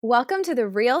Welcome to the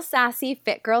Real Sassy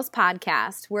Fit Girls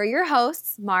podcast. We're your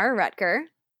hosts, Mara Rutger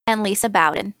and Lisa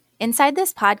Bowden. Inside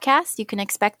this podcast, you can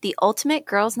expect the ultimate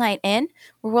girls' night in,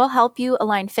 where we'll help you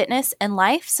align fitness and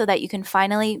life so that you can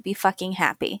finally be fucking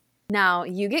happy. Now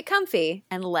you get comfy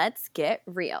and let's get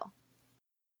real.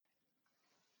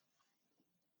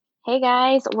 Hey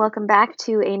guys, welcome back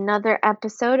to another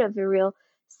episode of the Real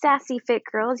Sassy Fit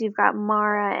Girls. You've got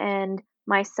Mara and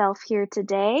myself here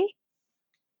today.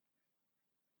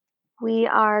 We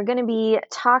are going to be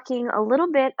talking a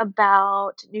little bit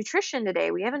about nutrition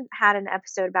today. We haven't had an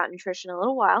episode about nutrition in a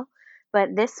little while,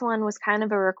 but this one was kind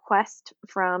of a request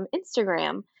from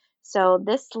Instagram. So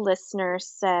this listener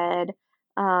said,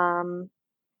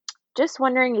 just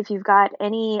wondering if you've got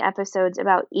any episodes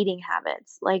about eating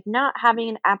habits, like not having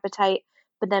an appetite,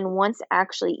 but then once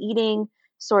actually eating,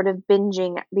 sort of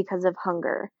binging because of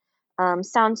hunger.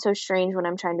 Sounds so strange when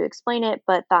I'm trying to explain it,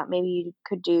 but thought maybe you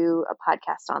could do a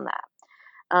podcast on that.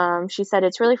 She said,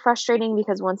 it's really frustrating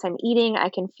because once I'm eating, I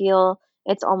can feel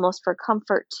it's almost for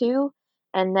comfort too.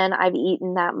 And then I've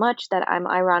eaten that much that I'm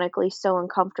ironically so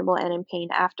uncomfortable and in pain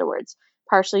afterwards,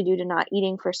 partially due to not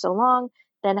eating for so long,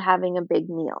 then having a big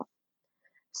meal.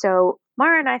 So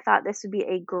Mara and I thought this would be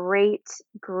a great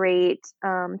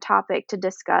topic to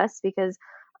discuss because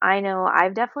I know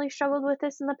I've definitely struggled with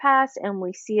this in the past, and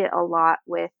we see it a lot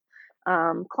with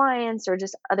clients or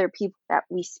just other people that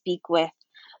we speak with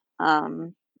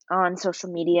on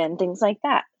social media and things like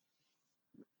that.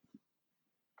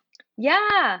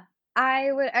 Yeah,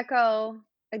 I would echo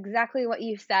exactly what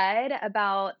you said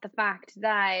about the fact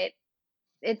that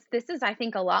this is, I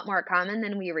think, a lot more common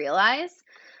than we realize.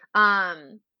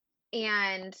 And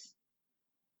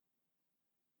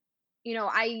you know,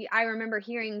 I remember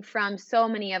hearing from so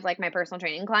many of like my personal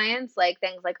training clients, like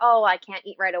things like, oh, I can't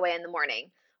eat right away in the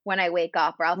morning when I wake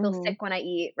up, or I'll feel sick when I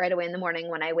eat right away in the morning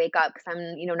when I wake up because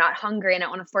I'm, not hungry and I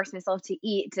don't want to force myself to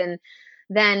eat. And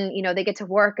then, they get to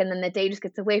work and then the day just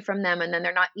gets away from them and then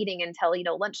they're not eating until,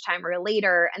 lunchtime or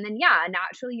later. And then, yeah,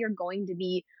 naturally you're going to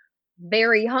be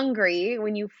very hungry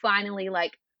when you finally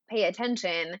like pay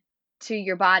attention to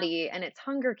your body and its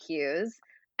hunger cues.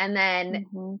 And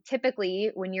then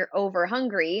typically when you're over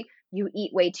hungry, you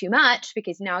eat way too much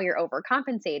because now you're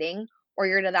overcompensating, or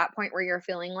you're to that point where you're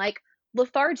feeling like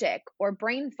lethargic or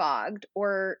brain fogged,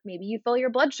 or maybe you feel your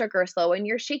blood sugar slow and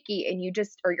you're shaky and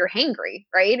or you're hangry,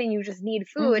 right? And you just need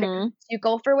food. So you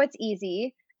go for what's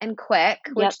easy and quick,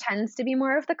 which tends to be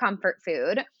more of the comfort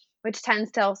food, which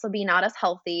tends to also be not as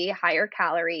healthy, higher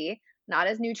calorie, not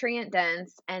as nutrient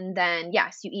dense. And then,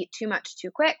 yes, you eat too much too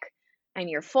quick and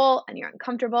you're full and you're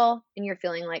uncomfortable and you're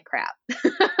feeling like crap.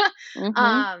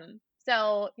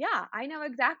 So yeah, I know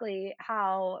exactly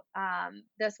how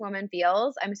this woman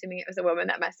feels. I'm assuming it was a woman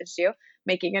that messaged you,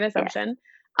 making an assumption.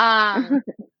 And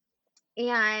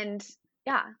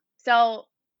yeah, so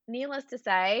needless to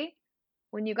say,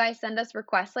 when you guys send us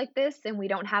requests like this and we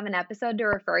don't have an episode to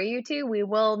refer you to, we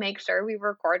will make sure we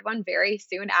record one very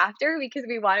soon after because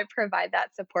we want to provide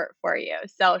that support for you.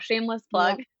 So shameless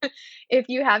plug. Yep. If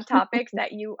you have topics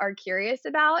that you are curious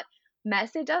about,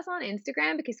 message us on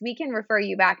Instagram because we can refer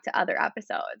you back to other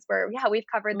episodes where, yeah, we've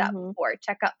covered that before.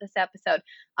 Check out this episode.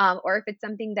 Or if it's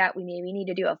something that we maybe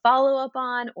need to do a follow-up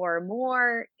on or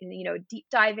more, deep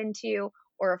dive into,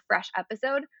 or a fresh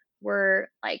episode, we're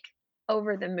like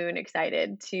over the moon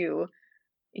excited to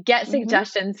get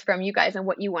suggestions from you guys on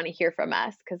what you want to hear from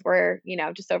us, because we're,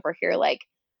 just over here like,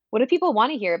 what do people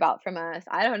want to hear about from us?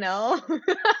 I don't know.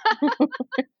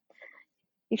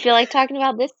 You feel like talking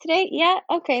about this today? Yeah,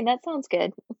 okay, that sounds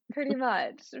good. Pretty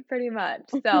much.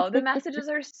 So the messages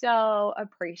are so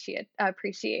appreciated.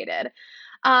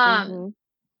 So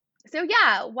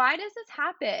yeah, why does this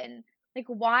happen? Like,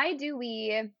 why do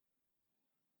we?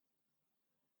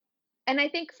 And I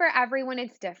think for everyone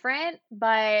it's different,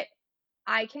 but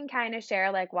I can kind of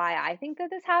share like why I think that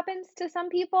this happens to some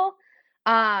people.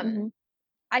 I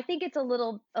think it's a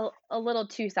little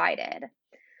two-sided.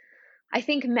 I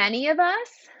think many of us,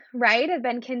 right, have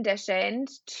been conditioned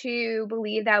to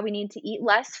believe that we need to eat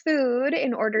less food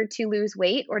in order to lose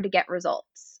weight or to get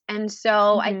results. And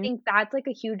so I think that's like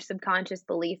a huge subconscious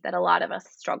belief that a lot of us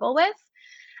struggle with.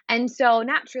 And so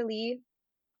naturally,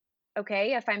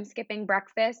 okay, if I'm skipping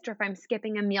breakfast or if I'm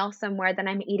skipping a meal somewhere, then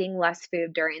I'm eating less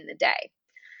food during the day.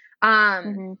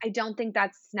 I don't think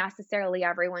that's necessarily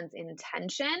everyone's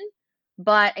intention,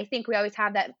 but I think we always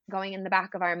have that going in the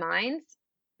back of our minds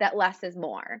that less is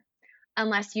more,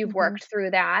 unless you've worked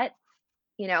through that,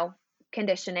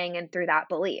 conditioning and through that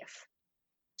belief.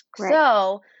 Right.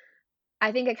 So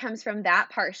I think it comes from that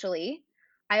partially.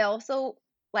 I also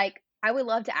I would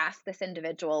love to ask this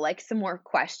individual like some more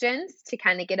questions to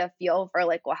kind of get a feel for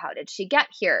like, well, how did she get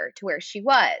here to where she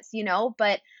was,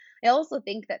 But I also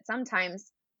think that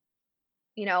sometimes,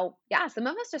 yeah, some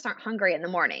of us just aren't hungry in the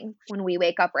morning when we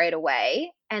wake up right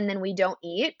away and then we don't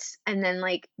eat and then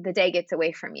like the day gets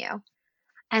away from you.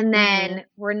 And Mhm. then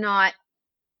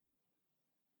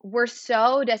we're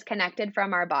so disconnected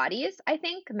from our bodies. I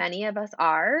think many of us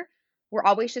are. We're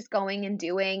always just going and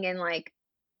doing and like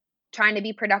trying to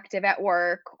be productive at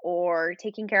work or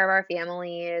taking care of our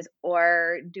families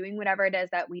or doing whatever it is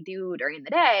that we do during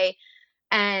the day.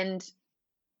 And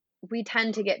we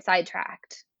tend to get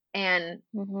sidetracked and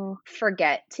Mhm.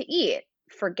 forget to eat,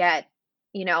 forget,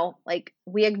 like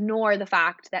we ignore the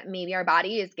fact that maybe our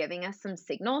body is giving us some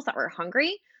signals that we're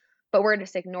hungry, but we're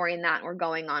just ignoring that and we're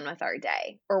going on with our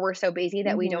day. Or we're so busy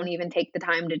that we don't Mhm. even take the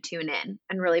time to tune in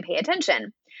and really pay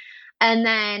attention. And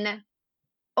then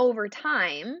over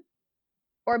time,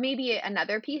 or maybe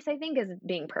another piece I think is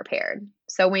being prepared.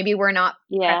 So maybe we're not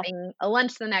Yeah. prepping a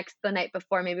lunch the night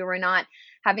before. Maybe we're not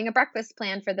having a breakfast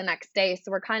plan for the next day.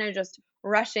 So we're kind of just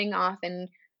rushing off and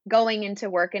going into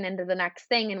work and into the next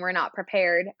thing, and we're not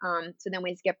prepared. So then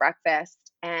we skip breakfast,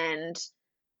 and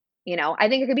I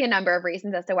think it could be a number of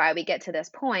reasons as to why we get to this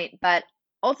point. But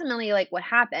ultimately, like what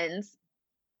happens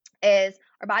is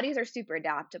our bodies are super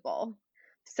adaptable.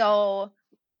 So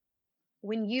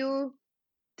when you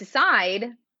decide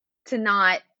to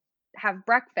not have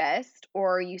breakfast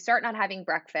or you start not having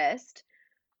breakfast,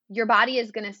 your body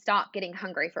is going to stop getting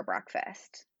hungry for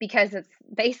breakfast because it's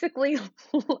basically,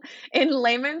 in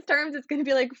layman's terms, it's going to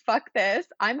be like, fuck this.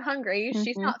 I'm hungry.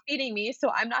 She's Mhm. not feeding me.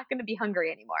 So I'm not going to be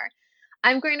hungry anymore.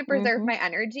 I'm going to preserve Mhm. my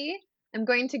energy. I'm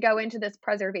going to go into this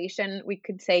preservation, we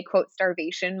could say, quote,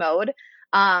 starvation mode,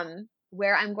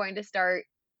 where I'm going to start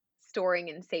storing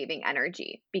and saving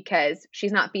energy because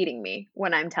she's not feeding me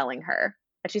when I'm telling her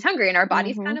that she's hungry. And our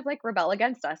bodies kind Mhm. of like rebel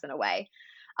against us in a way.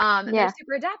 And they're Yeah.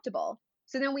 super adaptable.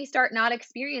 So then we start not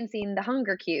experiencing the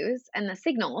hunger cues and the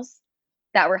signals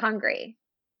that we're hungry.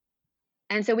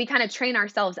 And so we kind of train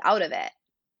ourselves out of it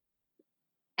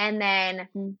and then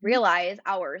Mhm. realize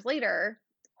hours later,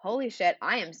 holy shit,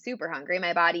 I am super hungry.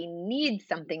 My body needs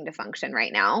something to function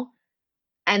right now.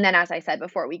 And then, as I said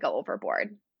before, we go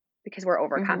overboard because we're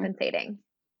Mhm. overcompensating.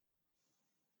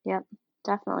 Yep.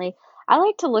 Definitely. I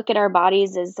like to look at our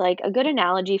bodies as like a good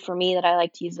analogy for me that I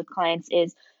like to use with clients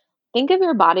is think of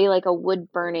your body like a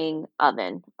wood burning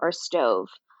oven or stove.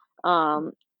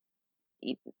 Um,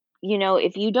 y-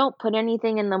 if you don't put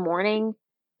anything in the morning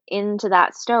into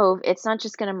that stove, it's not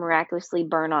just going to miraculously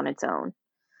burn on its own.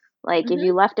 Like, if Hmm.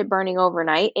 you left it burning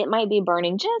overnight, it might be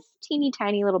burning just teeny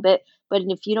tiny little bit, but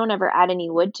if you don't ever add any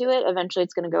wood to it, eventually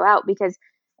it's gonna go out because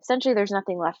essentially there's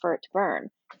nothing left for it to burn.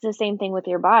 It's the same thing with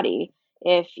your body.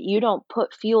 If you don't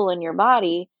put fuel in your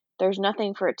body, there's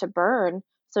nothing for it to burn,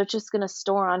 so it's just gonna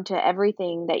store onto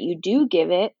everything that you do give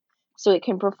it, so it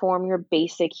can perform your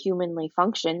basic humanly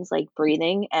functions like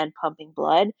breathing and pumping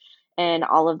blood and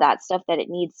all of that stuff that it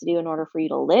needs to do in order for you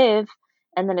to live,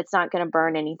 and then it's not going to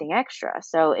burn anything extra.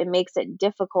 So it makes it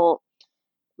difficult.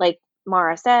 Like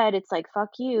Mara said, it's like,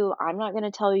 fuck you. I'm not going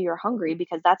to tell you you're hungry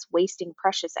because that's wasting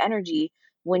precious energy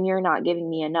when you're not giving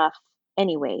me enough,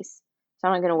 anyways. So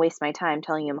I'm not going to waste my time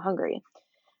telling you I'm hungry.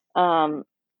 Um,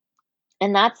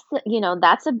 and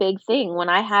that's a big thing when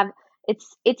I have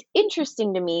it's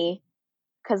interesting to me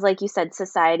because like you said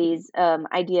society's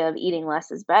idea of eating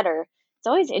less is better. It's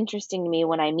always interesting to me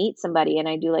when I meet somebody and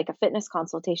I do like a fitness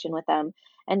consultation with them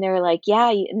and they're like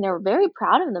and they're very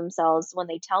proud of themselves when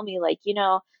they tell me like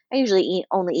I usually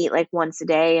only eat like once a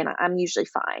day and I'm usually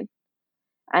fine.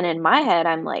 And in my head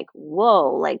I'm like,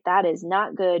 whoa, like that is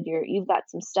not good. You've got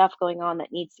some stuff going on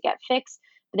that needs to get fixed.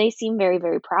 But they seem very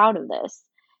very proud of this.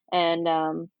 And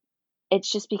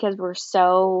it's just because we're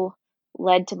so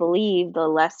led to believe the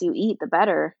less you eat the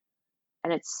better,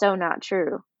 and it's so not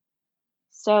true.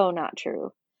 So not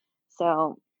true.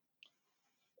 So,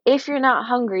 if you're not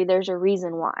hungry, there's a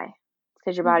reason why.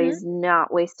 Because your Hmm. body's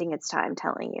not wasting its time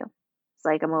telling you. It's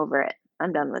like, I'm over it.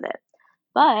 I'm done with it.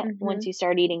 But once Hmm. you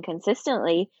start eating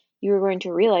consistently, you're going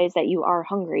to realize that you are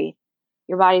hungry.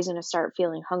 Your body's going to start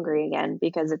feeling hungry again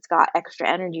because it's got extra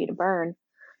energy to burn.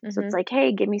 So it's Hmm. like,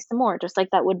 hey, give me some more, just like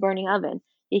that wood burning oven.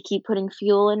 You keep putting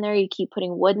fuel in there, you keep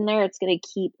putting wood in there, it's going to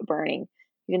keep burning.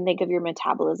 You can think of your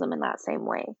metabolism in that same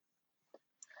way.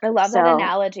 I love that So,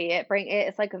 analogy.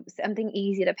 It's like something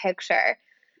easy to picture,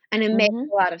 and it makes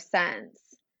mhm, a lot of sense.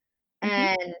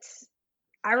 mhm, And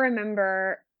I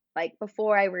remember, like,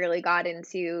 before I really got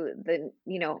into the,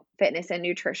 fitness and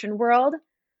nutrition world,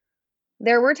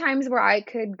 there were times where I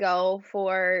could go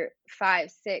for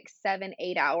 5, 6, 7,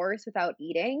 8 hours without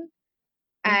eating,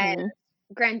 And Mhm.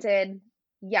 granted,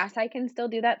 yes, I can still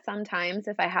do that sometimes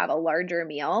if I have a larger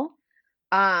meal,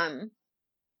 um,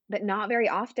 but not very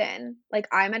often. Like,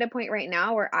 I'm at a point right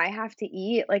now where I have to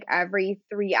eat, like, every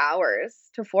 3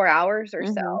 hours to 4 hours or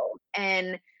so, Mhm.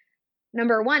 and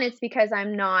number 1, it's because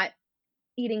I'm not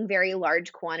eating very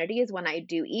large quantities when I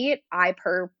do eat. I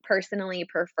personally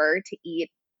prefer to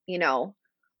eat, you know,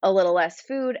 a little less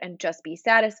food and just be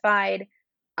satisfied.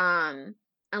 Um,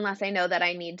 Unless I know that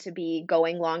I need to be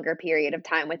going longer period of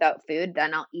time without food,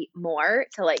 then I'll eat more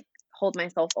to like hold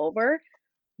myself over.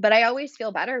 But I always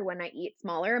feel better when I eat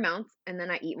smaller amounts and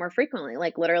then I eat more frequently,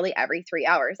 like literally every 3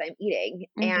 hours I'm eating.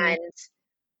 Mhm. And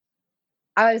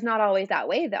I was not always that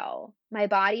way though. My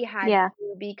body had Yeah.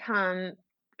 to become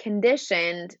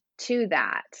conditioned to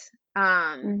that.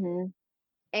 Um, Mhm.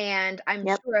 and I'm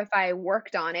Yep. sure if I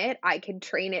worked on it, I could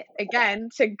train it again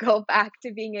to go back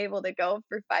to being able to go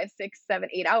for 5, 6, 7,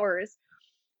 8 hours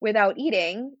without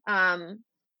eating.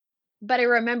 But I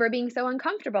remember being so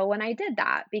uncomfortable when I did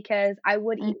that because I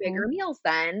would eat bigger Mhm. meals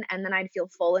then, and then I'd feel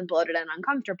full and bloated and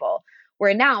uncomfortable.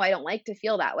 Where now I don't like to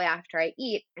feel that way after I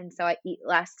eat, and so I eat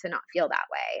less to not feel that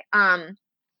way.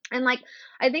 And like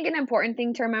I think an important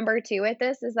thing to remember too with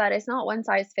this is that it's not one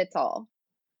size fits all.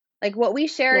 Like, what we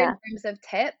share in Yeah. terms of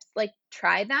tips, like,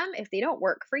 try them. If they don't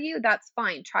work for you, that's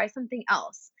fine. Try something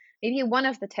else. Maybe one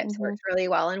of the tips Mhm. works really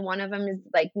well, and one of them is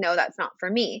like, "No, that's not for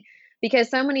me." Because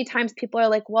so many times people are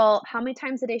like, "Well, how many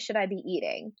times a day should I be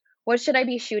eating? What should I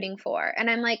be shooting for?" And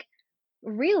I'm like,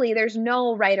 "Really, there's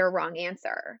no right or wrong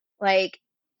answer." Like,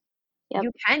 Yep.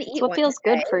 you can It's eat what once a feels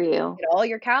good day, for you. get all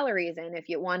your calories in. If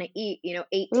you wanna eat,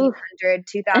 1,800, Oof.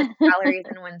 2,000 calories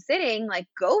in one sitting, like,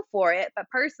 go for it, but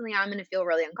personally, I'm gonna feel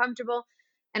really uncomfortable,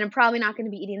 and I'm probably not gonna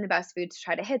be eating the best food to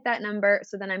try to hit that number,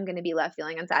 so then I'm gonna be left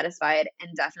feeling unsatisfied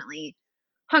and definitely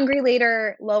hungry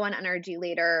later, low on energy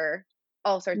later,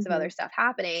 all sorts of other Mhm. stuff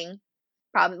happening,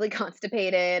 probably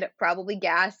constipated, probably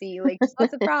gassy, like, just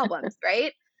lots of problems,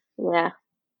 right? Yeah.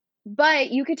 But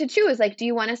you get to choose, like, do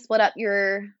you wanna split up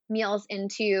your meals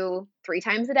into 3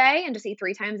 times a day and just eat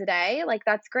 3 times a day? Like,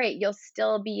 that's great. You'll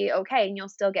still be okay, and you'll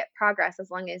still get progress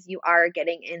as long as you are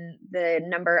getting in the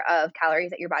number of calories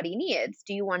that your body needs.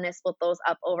 Do you wanna split those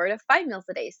up over to 5 meals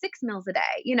a day, 6 meals a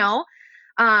day, you know?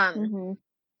 Um, Mhm.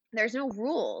 there's no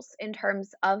rules in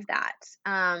terms of that.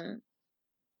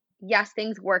 Yes,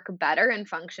 things work better and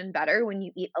function better when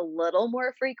you eat a little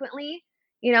more frequently,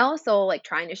 so, like,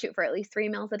 trying to shoot for at least 3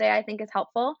 meals a day, I think is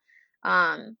helpful,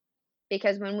 um,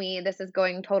 because this is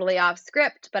going totally off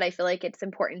script, but I feel like it's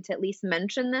important to at least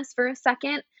mention this for a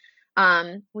second.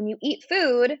 When you eat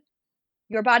food,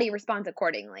 your body responds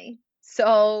accordingly.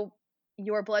 So,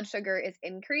 your blood sugar is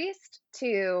increased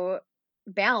to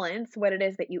balance what it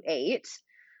is that you ate,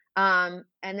 and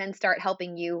then start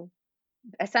helping you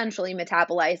essentially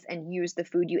metabolize and use the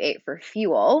food you ate for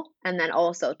fuel and then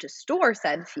also to store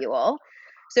said fuel.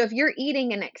 So if you're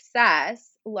eating in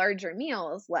excess, larger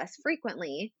meals less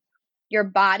frequently, your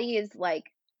body is like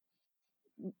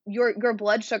your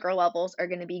blood sugar levels are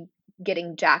going to be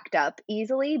getting jacked up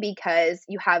easily because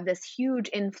you have this huge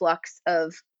influx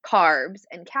of carbs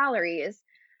and calories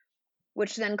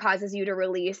which then causes you to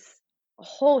release a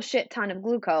whole shit ton of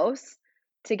glucose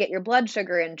to get your blood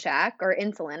sugar in check or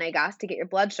insulin, I guess, to get your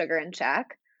blood sugar in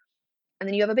check. And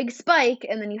then you have a big spike,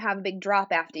 and then you have a big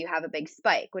drop after you have a big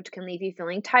spike, which can leave you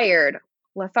feeling tired,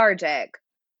 lethargic,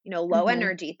 low Mhm.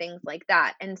 energy, things like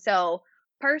that. And so,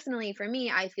 personally, for me,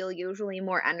 I feel usually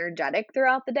more energetic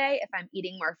throughout the day if I'm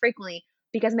eating more frequently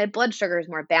because my blood sugar is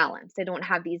more balanced. I don't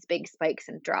have these big spikes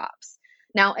and drops.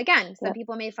 Now, again, some Yep.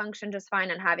 people may function just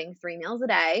fine on having 3 meals a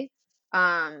day.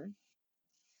 Um,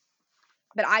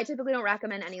 but I typically don't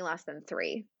recommend any less than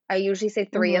 3. I usually say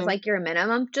 3 is Mhm. like your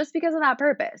minimum just because of that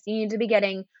purpose. You need to be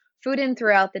getting food in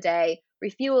throughout the day,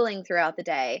 refueling throughout the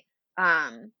day,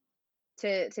 um,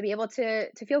 to be able to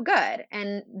feel good,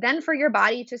 and then for your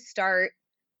body to start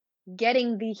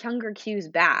getting the hunger cues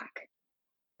back,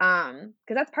 because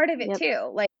that's part of it Yep.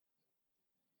 too. Like,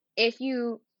 if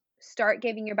you start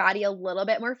giving your body a little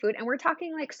bit more food, and we're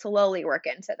talking, like, slowly work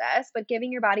into this, but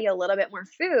giving your body a little bit more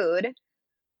food,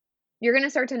 you're gonna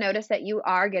start to notice that you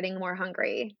are getting more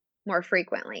hungry more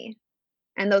frequently,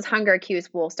 and those hunger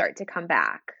cues will start to come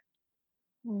back.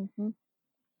 Mhm.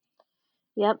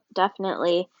 Yep,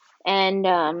 definitely. And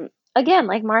again,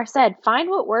 like Mara said, find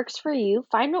what works for you,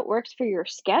 find what works for your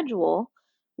schedule,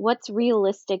 what's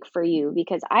realistic for you.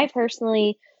 Because I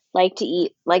personally like to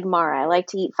eat like Mara. I like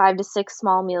to eat 5 to 6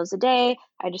 small meals a day.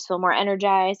 I just feel more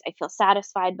energized. I feel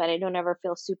satisfied, but I don't ever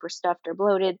feel super stuffed or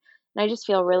bloated. And I just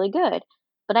feel really good.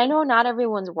 But I know not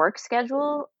everyone's work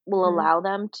schedule will Mhm. allow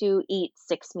them to eat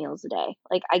 6 meals a day.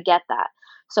 Like, I get that.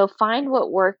 So find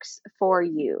what works for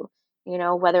you,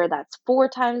 whether that's 4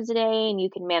 times a day and you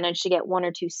can manage to get 1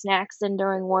 or 2 snacks in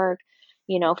during work,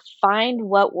 find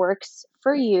what works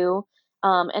for you.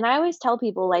 And I always tell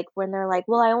people, like, when they're like,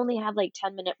 well, I only have like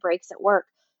 10-minute breaks at work,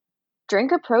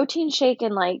 drink a protein shake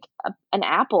and like an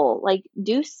apple. Like,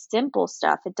 do simple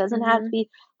stuff. It doesn't have to Mhm. be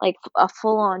like a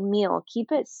full on meal.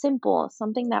 Keep it simple,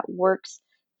 something that works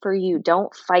for you.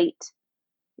 Don't fight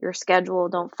your schedule,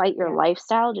 don't fight your Yeah.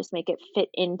 lifestyle, just make it fit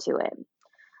into it.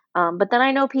 But then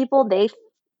I know people, they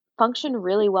function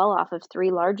really well off of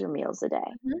 3 larger meals a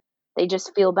day. Mhm. They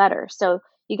just feel better. So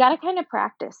you got to kind of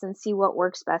practice and see what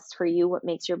works best for you, what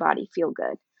makes your body feel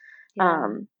good. Yeah.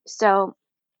 So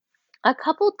a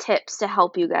couple tips to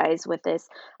help you guys with this,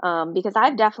 because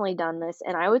I've definitely done this,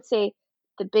 and I would say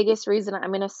the biggest reason,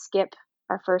 I'm going to skip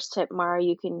our first tip, Mara,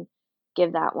 you can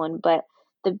give that one, but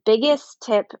the biggest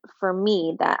tip for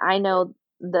me that I know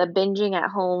the binging at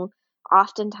home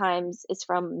oftentimes is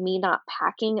from me not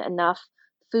packing enough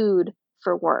food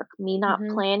for work, me not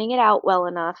Mhm. planning it out well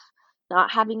enough,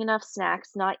 not having enough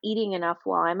snacks, not eating enough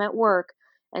while I'm at work.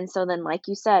 And so then, like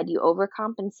you said, you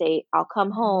overcompensate. I'll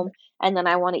come home Mhm. and then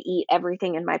I want to eat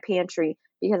everything in my pantry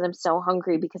because I'm so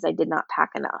hungry because I did not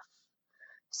pack enough.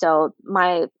 So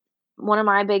my one of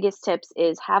my biggest tips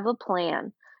is have a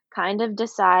plan. Kind of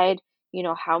decide,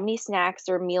 how many snacks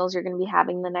or meals you're going to be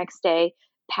having the next day,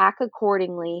 pack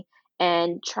accordingly,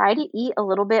 and try to eat a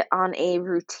little bit on a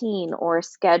routine or a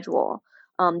schedule.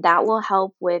 That will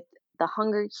help with the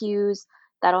hunger cues.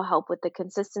 That'll help with the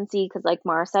consistency because, like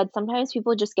Mara said, sometimes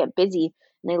people just get busy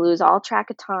and they lose all track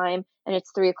of time, and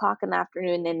it's 3 o'clock in the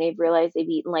afternoon, and they've realized they've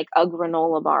eaten like a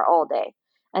granola bar all day,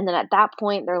 and then at that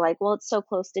point, they're like, well, it's so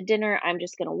close to dinner, I'm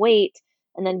just going to wait.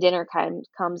 And then dinner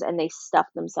comes and they stuff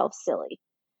themselves silly.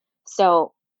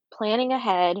 So, planning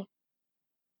ahead,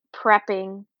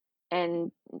 prepping,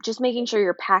 and just making sure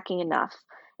you're packing enough.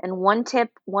 And one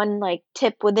like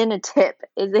tip within a tip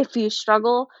is if you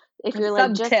struggle, if A you're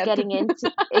like sub just tip. getting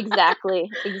into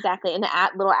exactly, an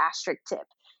little asterisk tip.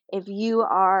 If you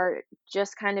are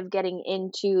just kind of getting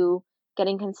into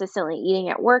getting consistently eating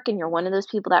at work and you're one of those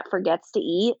people that forgets to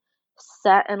eat,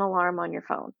 set an alarm on your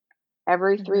phone.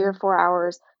 Every 3 or 4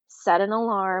 hours, set an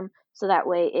alarm so that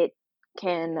way it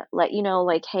can let you know,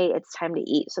 like, hey, it's time to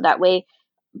eat. So that way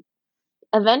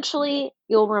eventually,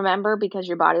 you'll remember because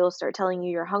your body will start telling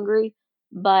you you're hungry,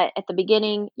 but at the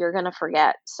beginning, you're gonna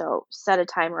forget, so set a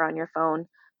timer on your phone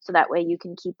so that way you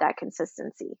can keep that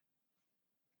consistency.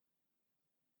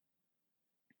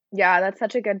 Yeah, that's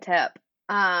such a good tip.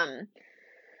 Um,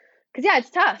 'Cause yeah, it's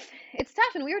tough. It's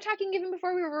tough, and we were talking even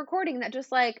before we were recording that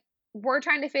just, like, we're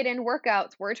trying to fit in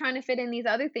workouts, we're trying to fit in these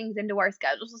other things into our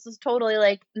schedules. This is totally,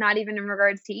 like, not even in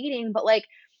regards to eating, but, like,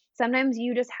 sometimes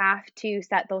you just have to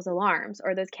set those alarms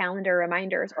or those calendar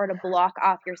reminders or to block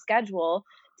off your schedule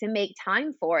to make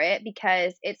time for it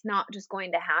because it's not just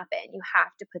going to happen. You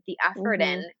have to put the effort Mhm,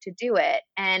 in to do it,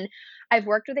 and I've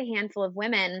worked with a handful of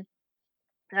women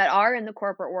that are in the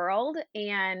corporate world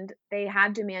and they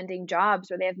have demanding jobs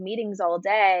or they have meetings all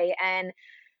day and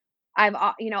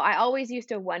I always used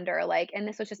to wonder like and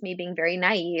this was just me being very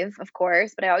naive of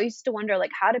course but I always used to wonder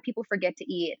like how do people forget to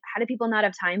eat, how do people not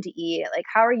have time to eat, like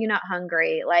how are you not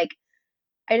hungry, like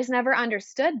I just never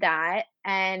understood that.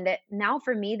 And now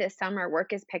for me this summer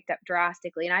work has picked up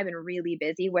drastically and I've been really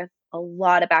busy with a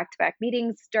lot of back-to-back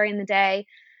meetings during the day,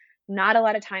 not a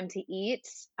lot of time to eat.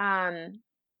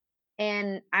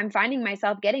 And I'm finding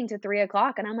myself getting to 3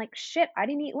 o'clock, and I'm like, "Shit, I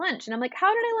didn't eat lunch." And I'm like,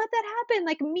 "How did I let that happen?"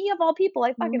 Like, me of all people,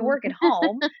 I fucking mhm. work at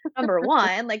home, number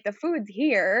 1, like, the food's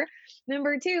here.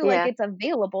 Number 2, like, Yeah, it's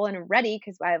available and ready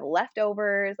because I have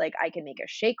leftovers, like, I can make a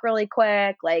shake really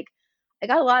quick, like, I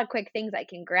got a lot of quick things I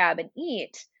can grab and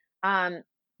eat. Um,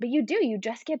 but you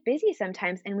just get busy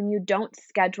sometimes, and when you don't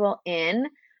schedule in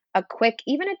a quick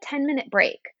even a 10-minute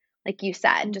break, like you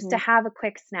said, just to mhm, have a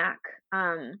quick snack,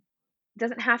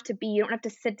 doesn't have to be you don't have to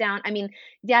sit down. I mean,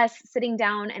 yes, sitting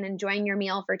down and enjoying your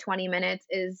meal for 20 minutes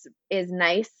is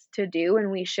nice to do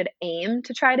and we should aim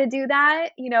to try to do that,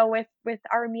 with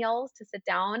our meals to sit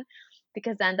down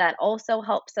because then that also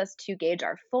helps us to gauge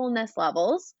our fullness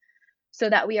levels so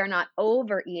that we are not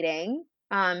overeating.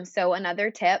 So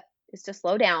another tip is to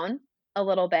slow down a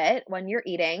little bit when you're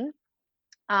eating.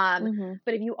 mhm,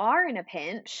 But if you are in a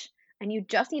pinch and you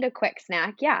just need a quick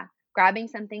snack, yeah, grabbing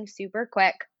something super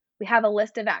quick. We have a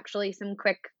list of actually some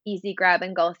quick, easy grab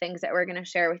and go things that we're going to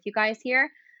share with you guys here.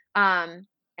 Um,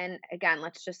 and again,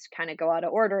 let's just kind of go out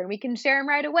of order and we can share them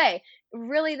right away.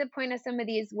 Really, the point of some of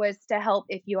these was to help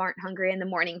if you aren't hungry in the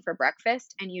morning for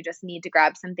breakfast and you just need to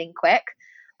grab something quick.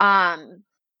 Um,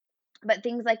 but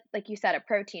things like you said, a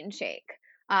protein shake.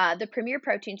 The Premier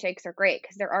protein shakes are great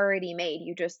because they're already made.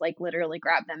 You just like literally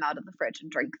grab them out of the fridge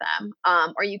and drink them.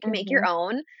 Or you can make your Mhm.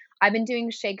 own. I've been doing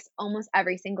shakes almost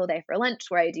every single day for lunch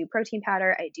where I do protein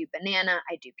powder, I do banana,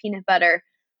 I do peanut butter,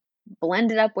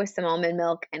 blend it up with some almond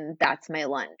milk, and that's my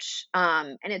lunch.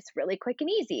 And it's really quick and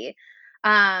easy.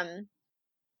 Um,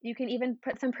 you can even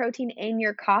put some protein in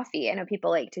your coffee. I know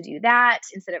people like to do that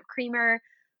instead of creamer.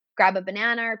 Grab a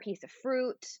banana or a piece of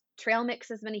fruit. Trail mix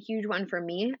has been a huge one for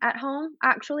me at home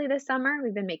actually this summer.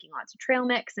 We've been making lots of trail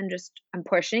mix and just I'm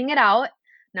pushing it out,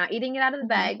 not eating it out of the Mhm.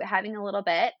 bag, but having a little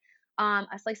bit.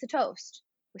 A slice of toast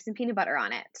with some peanut butter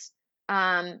on it.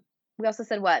 Um, we also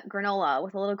said what? Granola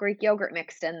with a little Greek yogurt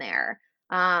mixed in there.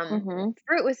 Mhm.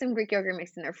 Fruit with some Greek yogurt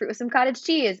mixed in there. Fruit with some cottage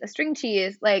cheese, a string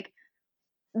cheese. Like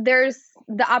there's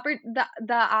the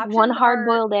One options are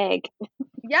hard-boiled egg.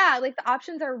 yeah, like, the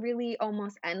options are really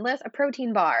almost endless. A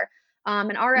protein bar,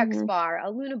 an RX Mhm. bar, a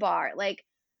Luna bar, like,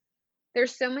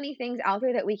 there's so many things out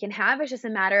there that we can have, it's just a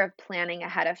matter of planning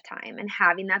ahead of time and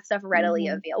having that stuff readily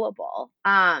Mhm. available.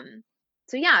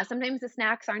 So yeah, sometimes the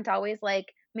snacks aren't always like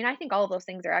I mean, I think all of those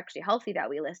things are actually healthy that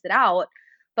we listed out,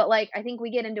 but, like, I think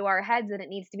we get into our heads that it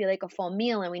needs to be, like, a full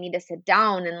meal and we need to sit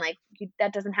down and, like, you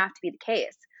that doesn't have to be the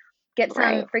case. Get some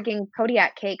Right. freaking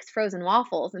Kodiak cakes, frozen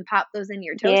waffles, and pop those in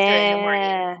your toaster in the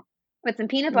morning. Yeah. Put some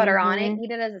peanut butter on it, Mhm.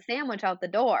 eat it as a sandwich out the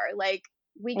door. Like,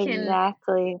 we can,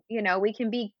 Exactly. we can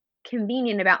be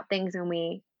convenient about things when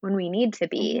we need to Mhm.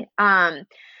 be.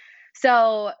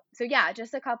 So yeah,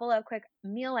 just a couple of quick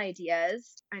meal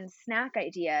ideas and snack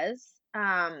ideas,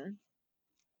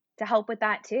 to help with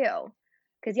that too.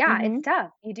 Because yeah, it's Mhm.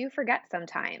 tough. You do forget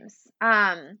sometimes.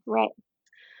 Right.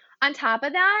 On top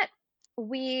of that,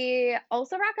 we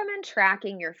also recommend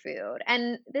tracking your food,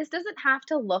 and this doesn't have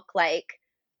to look like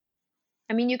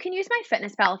I mean, you can use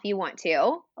MyFitnessPal if you want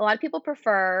to. A lot of people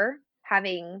prefer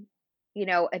having,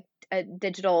 a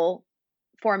digital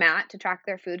format to track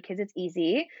their food because it's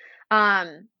easy.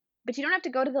 But you don't have to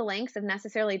go to the lengths of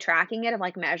necessarily tracking it, of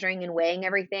like measuring and weighing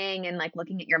everything and like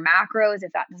looking at your macros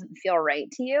if that doesn't feel right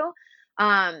to you.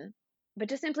 Um, but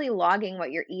just simply logging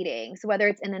what you're eating. So whether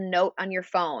it's in a note on your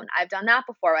phone, I've done that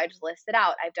before. I just list it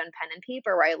out. I've done pen and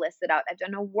paper where I list it out. I've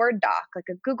done a Word doc, like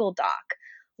a Google Doc,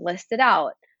 list it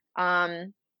out.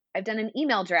 Um, I've done an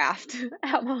email draft,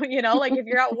 like if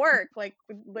you're at work, like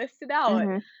list it out.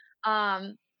 Mhm.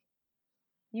 Um,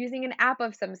 using an app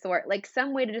of some sort, like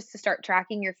some way to just to start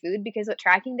tracking your food because what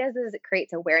tracking does is it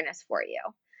creates awareness for you.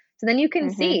 So then you can Mhm.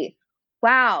 see,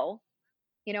 wow,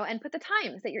 and put the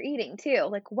times that you're eating too.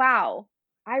 Like, wow,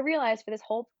 I realized for this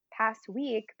whole past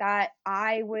week that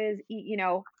I was,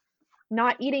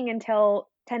 not eating until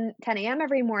 10 a.m.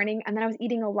 every morning, and then I was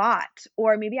eating a lot.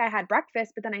 Or maybe I had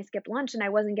breakfast, but then I skipped lunch and I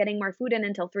wasn't getting more food in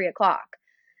until 3 o'clock.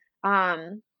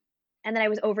 Um, and then I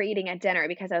was overeating at dinner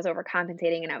because I was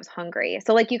overcompensating and I was hungry.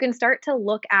 So, like, you can start to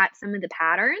look at some of the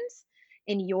patterns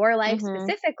in your life Mhm.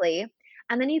 specifically,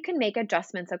 and then you can make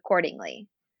adjustments accordingly.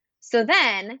 So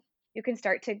then you can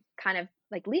start to kind of,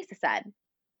 like Lisa said,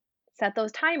 set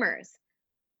those timers,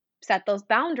 set those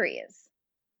boundaries.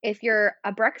 If you're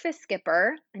a breakfast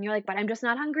skipper and you're like, but I'm just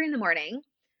not hungry in the morning,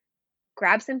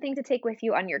 grab something to take with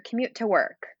you on your commute to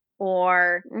work.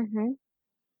 Or Mhm.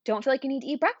 don't feel like you need to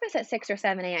eat breakfast at 6 or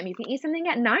 7 a.m. You can eat something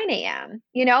at 9 a.m.,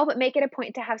 but make it a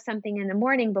point to have something in the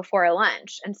morning before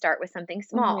lunch and start with something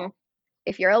Mhm. small.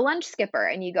 If you're a lunch skipper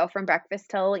and you go from breakfast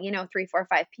till, 3, 4,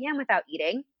 5 p.m. without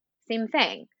eating, same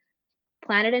thing.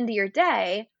 Plan it into your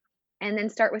day and then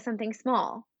start with something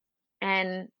small.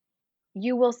 And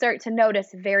you will start to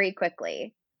notice very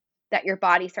quickly that your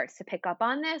body starts to pick up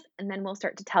on this and then will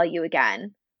start to tell you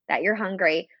again that you're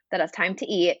hungry, that it's time to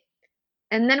eat.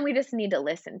 And then we just need to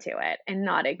listen to it and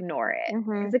not ignore it. Mhm.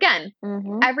 Because again,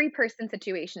 Mhm. every person's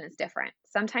situation is different.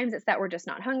 Sometimes it's that we're just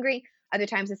not hungry. Other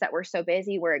times it's that we're so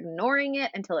busy we're ignoring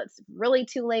it until it's really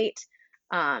too late.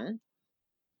 Um,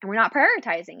 and we're not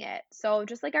prioritizing it. So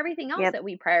just like everything else Yep. that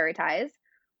we prioritize,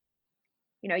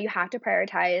 you have to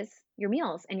prioritize your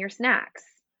meals and your snacks.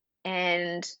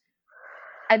 And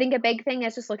I think a big thing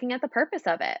is just looking at the purpose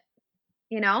of it.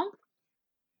 You know,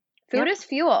 food Yep. is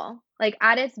fuel. Like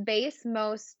at its base,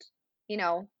 most, you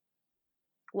know,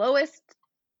 lowest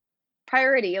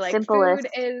priority, like food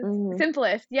Simplest. is Mhm.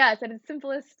 simplest. Yes, at its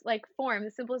simplest like form,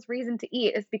 the simplest reason to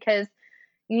eat is because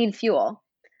you need fuel.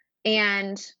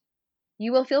 And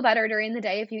you will feel better during the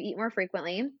day if you eat more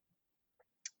frequently,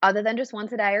 other than just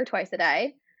once a day or twice a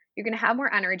day. You're going to have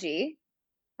more energy.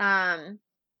 Um,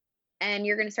 and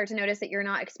you're going to start to notice that you're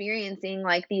not experiencing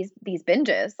like these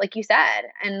binges like you said.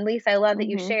 And Lisa, I love that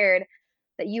you Mhm. shared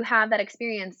that you have that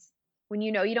experience when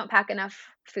you don't pack enough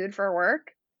food for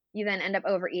work, you then end up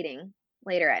overeating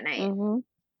later at night. Mhm.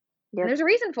 And there's a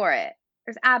reason for it.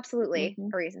 There's absolutely Mhm.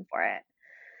 a reason for it.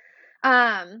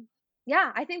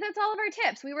 Yeah, I think that's all of our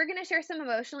tips. We were going to share some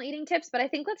emotional eating tips, but I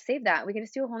think let's save that. We can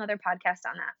just do a whole nother podcast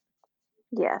on that.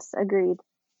 Yes, agreed.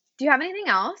 Do you have anything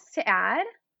else to add?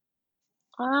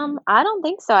 I don't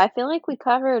think so. I feel like we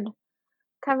covered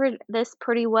this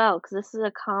pretty well because this is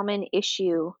a common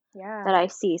issue that Yeah. I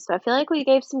see. So I feel like we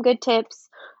gave some good tips.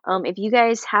 If you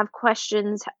guys have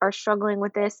questions, are struggling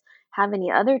with this, have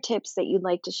any other tips that you'd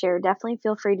like to share, definitely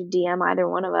feel free to DM either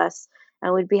one of us,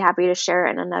 and we'd be happy to share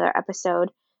it in another episode.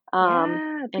 Yeah,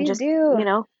 And please just,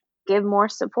 do. give more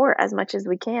support as much as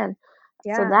we can.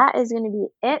 So Yeah. that is going to be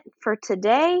it for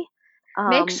today.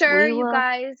 Make sure We you will,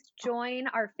 guys join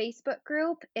our Facebook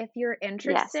group if you're yes,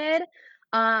 interested.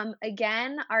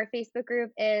 Again, our Facebook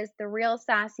group is the Real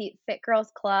Sassy Fit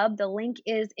Girls Club. The link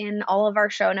is in all of our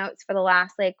show notes for the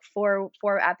last like four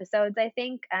episodes, I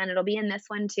think, and it'll be in this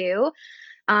one too.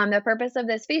 The purpose of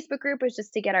this Facebook group is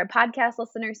just to get our podcast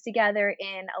listeners together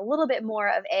in a little bit more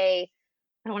of a,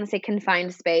 I don't want to say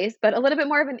confined space, but a little bit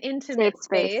more of an safe intimate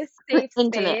space. space, safe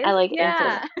Intimate. space. I like intimate.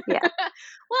 Yeah. Yeah.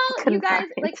 Well, you guys,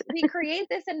 like, Confined. we create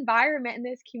this environment and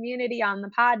this community on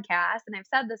the podcast, and I've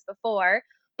said this before,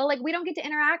 but like, we don't get to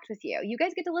interact with you. You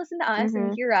guys get to listen to us and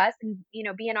Mhm. hear us and,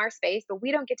 be in our space, but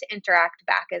we don't get to interact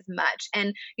back as much.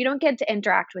 And you don't get to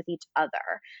interact with each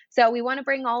other. So we want to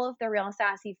bring all of the Real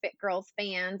Sassy Fit Girls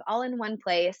fans all in one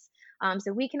place.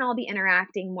 So we can all be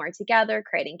interacting more together,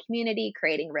 creating community,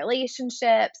 creating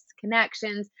relationships,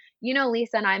 connections.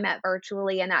 Lisa and I met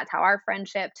virtually, and that's how our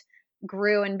friendship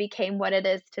grew and became what it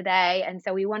is today. And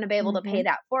so we want to be able to pay Mhm.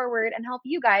 that forward and help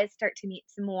you guys start to meet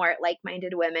some more like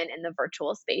minded women in the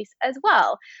virtual space as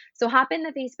well. So hop in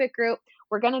the Facebook group.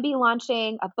 We're going to be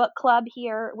launching a book club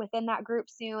here within that group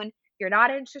soon. If you're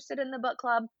not interested in the book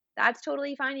club, that's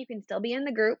totally fine. You can still be in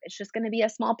the group. It's just going to be a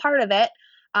small part of it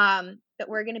that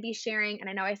we're going to be sharing. And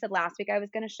I know I said last week I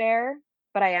was going to share,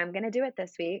 but I am going to do it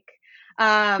this week.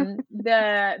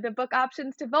 The book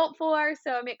options to vote for.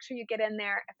 So make sure you get in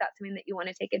there if that's something that you want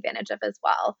to take advantage of as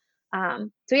well.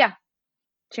 So yeah,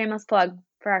 shameless plug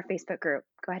for our Facebook group.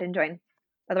 Go ahead and join.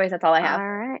 Otherwise, that's all I have. All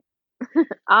right.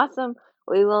 Awesome.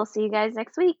 We will see you guys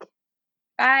next week.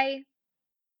 Bye.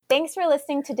 Thanks for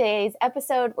listening to today's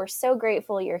episode. We're so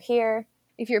grateful you're here.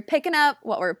 If you're picking up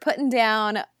what we're putting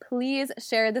down, please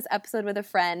share this episode with a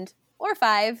friend or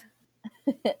 5.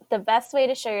 The best way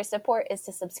to show your support is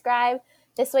to subscribe.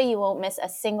 This way you won't miss a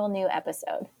single new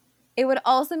episode. It would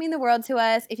also mean the world to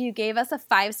us if you gave us a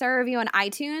 5-star review on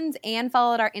iTunes and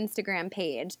followed our Instagram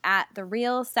page at The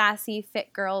Real Sassy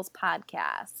Fit Girls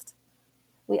Podcast.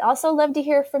 We also love to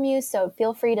hear from you, so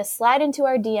feel free to slide into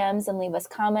our DMs and leave us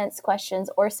comments, questions,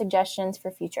 or suggestions for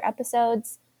future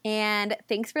episodes. And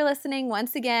thanks for listening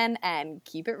once again, and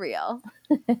keep it real.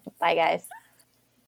 Bye, guys.